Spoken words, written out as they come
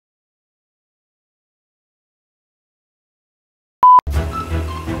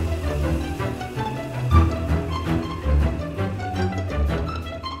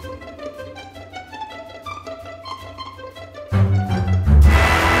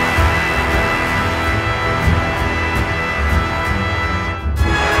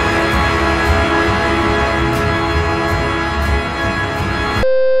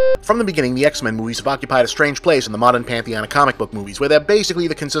From the beginning, the X-Men movies have occupied a strange place in the modern pantheon of comic book movies, where they're basically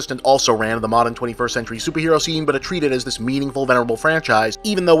the consistent also-ran of the modern 21st century superhero scene, but are treated as this meaningful, venerable franchise,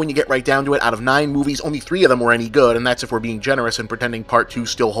 even though when you get right down to it, out of 9 movies, only 3 of them were any good, and that's if we're being generous and pretending Part 2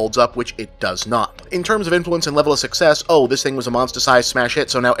 still holds up, which it does not. In terms of influence and level of success, oh, this thing was a monster-sized smash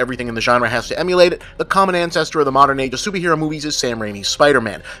hit, so now everything in the genre has to emulate it, the common ancestor of the modern age of superhero movies is Sam Raimi's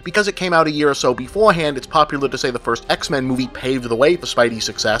Spider-Man. Because it came out a year or so beforehand, it's popular to say the first X-Men movie paved the way for Spidey's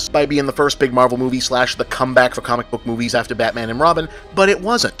success by being the first big Marvel movie / the comeback for comic book movies after Batman and Robin, but it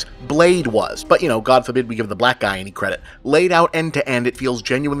wasn't. Blade was. But, you know, God forbid we give the black guy any credit. Laid out end to end, it feels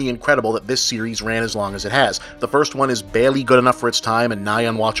genuinely incredible that this series ran as long as it has. The first one is barely good enough for its time and nigh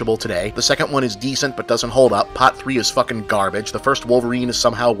unwatchable today. The second one is decent but doesn't hold up. Part 3 is fucking garbage. The first Wolverine is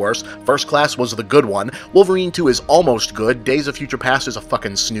somehow worse. First Class was the good one. Wolverine 2 is almost good. Days of Future Past is a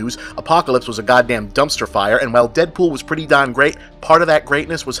fucking snooze. Apocalypse was a goddamn dumpster fire, and while Deadpool was pretty darn great, part of that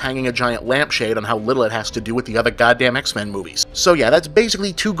greatness was hanging a giant lampshade on how little it has to do with the other goddamn X-Men movies. So yeah, that's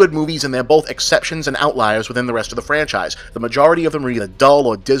basically 2 good movies, and they're both exceptions and outliers within the rest of the franchise. The majority of them are either dull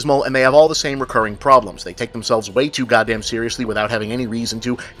or dismal, and they have all the same recurring problems. They take themselves way too goddamn seriously without having any reason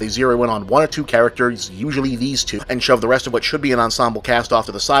to. They zero in on 1 or 2 characters, usually these 2, and shove the rest of what should be an ensemble cast off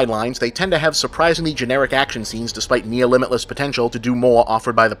to the sidelines. They tend to have surprisingly generic action scenes despite near-limitless potential to do more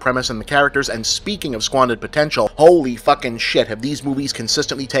offered by the premise and the characters, and speaking of squandered potential, holy fucking shit, have these movies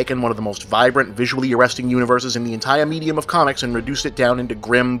consistently taken one of the most vibrant, visually arresting universes in the entire medium of comics and reduced it down into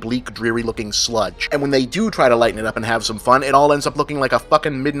grim, bleak, dreary-looking sludge. And when they do try to lighten it up and have some fun, it all ends up looking like a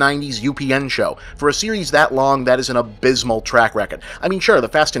fucking mid-90s UPN show. For a series that long, that is an abysmal track record. I mean, sure, the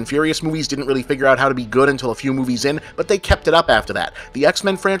Fast and Furious movies didn't really figure out how to be good until a few movies in, but they kept it up after that. The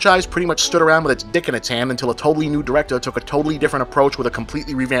X-Men franchise pretty much stood around with its dick in its hand until a totally new director took a totally different approach with a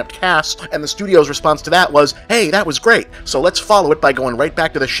completely revamped cast, and the studio's response to that was, hey, that was great, so let's follow it by going right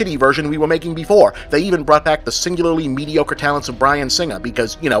back to the shitty version we were making before. They even brought back the singularly mediocre talents of Bryan Singer,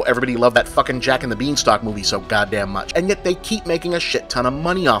 because, you know, everybody loved that fucking Jack and the Beanstalk movie so goddamn much, and yet they keep making a shit ton of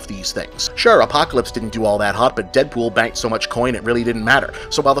money off these things. Sure, Apocalypse didn't do all that hot, but Deadpool banked so much coin it really didn't matter.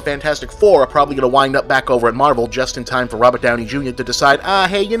 So while the Fantastic Four are probably going to wind up back over at Marvel just in time for Robert Downey Jr. to decide,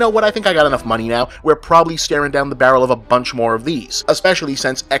 hey, you know what, I think I got enough money now, we're probably staring down the barrel of a bunch more of these. Especially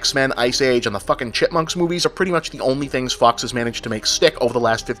since X-Men, Ice Age, and the fucking Chipmunks movies are pretty much the only things Fox has managed to make stick over the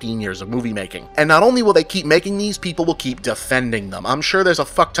last 15 years of movie making. And not only will they keep making these, people will keep defending them. I'm sure there's a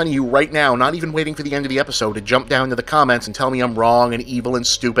fuck ton of you right now not even waiting for the end of the episode to jump down to the comments and tell me I'm wrong and evil and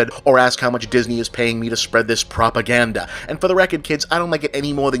stupid, or ask how much Disney is paying me to spread this propaganda. And for the record, kids, I don't like it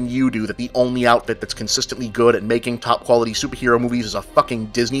any more than you do that the only outfit that's consistently good at making top-quality superhero movies is a fucking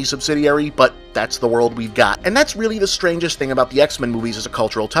Disney subsidiary, but that's the world we've got. And that's really the strangest thing about the X-Men movies as a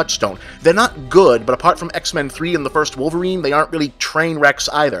cultural touchstone. They're not good, but apart from X-Men 3 and the first Wolverine, they aren't really train wrecks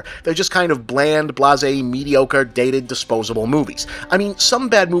either. They're just kind of bland, blasé, mediocre, dated, disposable movies. I mean, some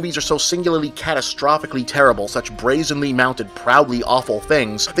bad movies are so singularly catastrophically terrible, such brazenly mounted, proudly awful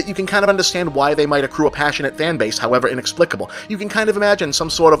things, that you can kind of understand why they might accrue a passionate fanbase, however inexplicable. You can kind of imagine some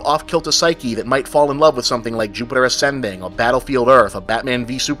sort of off-kilter psyche that might fall in love with something like Jupiter Ascending, or Battlefield Earth, or Batman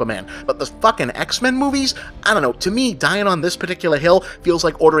v Superman. But the fucking X-Men movies? I don't know, to me, dying on this particular hill feels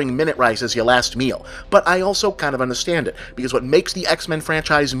like ordering minute rice as your last meal. But I also kind of understand it, because what makes the X-Men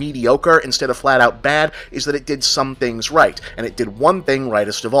franchise mediocre instead of flat-out bad is that it did some things right, and it did one thing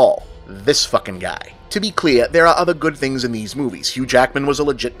rightest of all. This fucking guy. To be clear, there are other good things in these movies. Hugh Jackman was a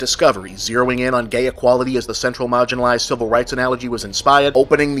legit discovery, zeroing in on gay equality as the central marginalized civil rights analogy was inspired.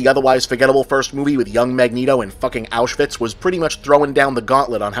 Opening the otherwise forgettable first movie with young Magneto in fucking Auschwitz was pretty much throwing down the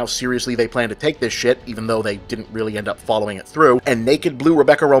gauntlet on how seriously they plan to take this shit, even though they didn't really end up following it through. And Naked Blue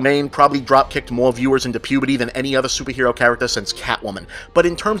Rebecca Romaine probably drop-kicked more viewers into puberty than any other superhero character since Catwoman. But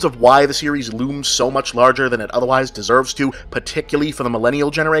in terms of why the series looms so much larger than it otherwise deserves to, particularly for the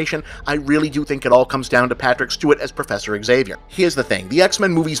millennial generation, I really do think it all comes down to Patrick Stewart as Professor Xavier. Here's the thing, the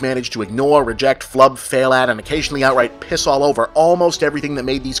X-Men movies managed to ignore, reject, flub, fail at, and occasionally outright piss all over almost everything that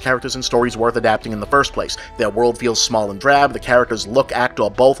made these characters and stories worth adapting in the first place. Their world feels small and drab, the characters look, act,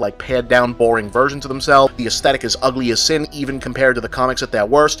 or both like pared-down, boring versions of themselves, the aesthetic is ugly as sin even compared to the comics at their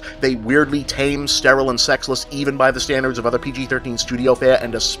worst, they weirdly tame, sterile, and sexless even by the standards of other PG-13 studio fare,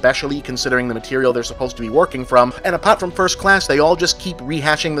 and especially considering the material they're supposed to be working from, and apart from First Class, they all just keep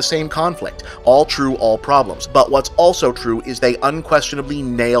rehashing the same conflict. All true, through all problems. But what's also true is they unquestionably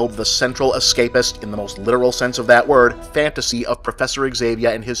nailed the central escapist, in the most literal sense of that word, fantasy of Professor Xavier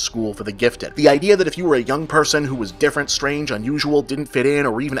and his school for the gifted. The idea that if you were a young person who was different, strange, unusual, didn't fit in,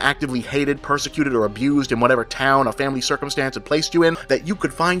 or even actively hated, persecuted, or abused in whatever town or family circumstance had placed you in, that you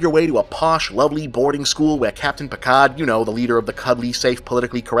could find your way to a posh, lovely boarding school where Captain Picard, you know, the leader of the cuddly, safe,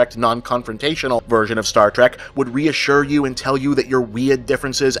 politically correct, non-confrontational version of Star Trek, would reassure you and tell you that your weird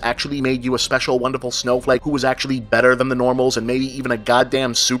differences actually made you a special, wonderful snowflake who was actually better than the normals and maybe even a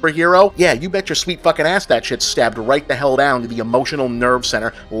goddamn superhero? Yeah, you bet your sweet fucking ass that shit stabbed right the hell down to the emotional nerve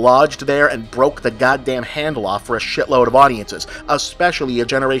center, lodged there, and broke the goddamn handle off for a shitload of audiences, especially a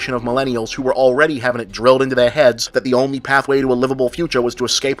generation of millennials who were already having it drilled into their heads that the only pathway to a livable future was to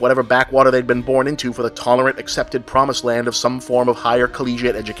escape whatever backwater they'd been born into for the tolerant, accepted promised land of some form of higher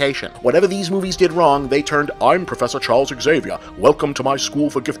collegiate education. Whatever these movies did wrong, they turned "I'm Professor Charles Xavier, welcome to my school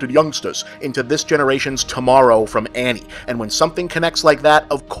for gifted youngsters" into this generation's Tomorrow from Annie. And when something connects like that,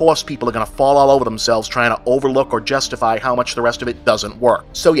 of course people are gonna fall all over themselves trying to overlook or justify how much the rest of it doesn't work.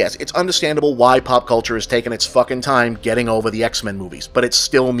 So yes, it's understandable why pop culture has taken its fucking time getting over the X-Men movies, but it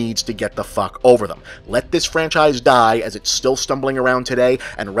still needs to get the fuck over them. Let this franchise die as it's still stumbling around today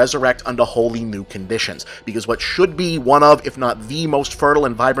and resurrect under wholly new conditions, because what should be one of, if not the most fertile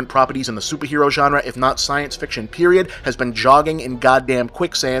and vibrant properties in the superhero genre, if not science fiction period, has been jogging in goddamn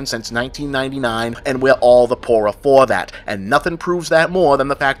quicksand since 1999, and we're all the poorer for that. And nothing proves that more than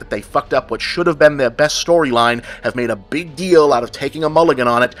the fact that they fucked up what should have been their best storyline, have made a big deal out of taking a mulligan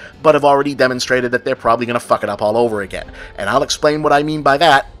on it, but have already demonstrated that they're probably gonna fuck it up all over again. And I'll explain what I mean by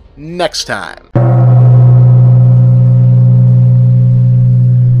that next time.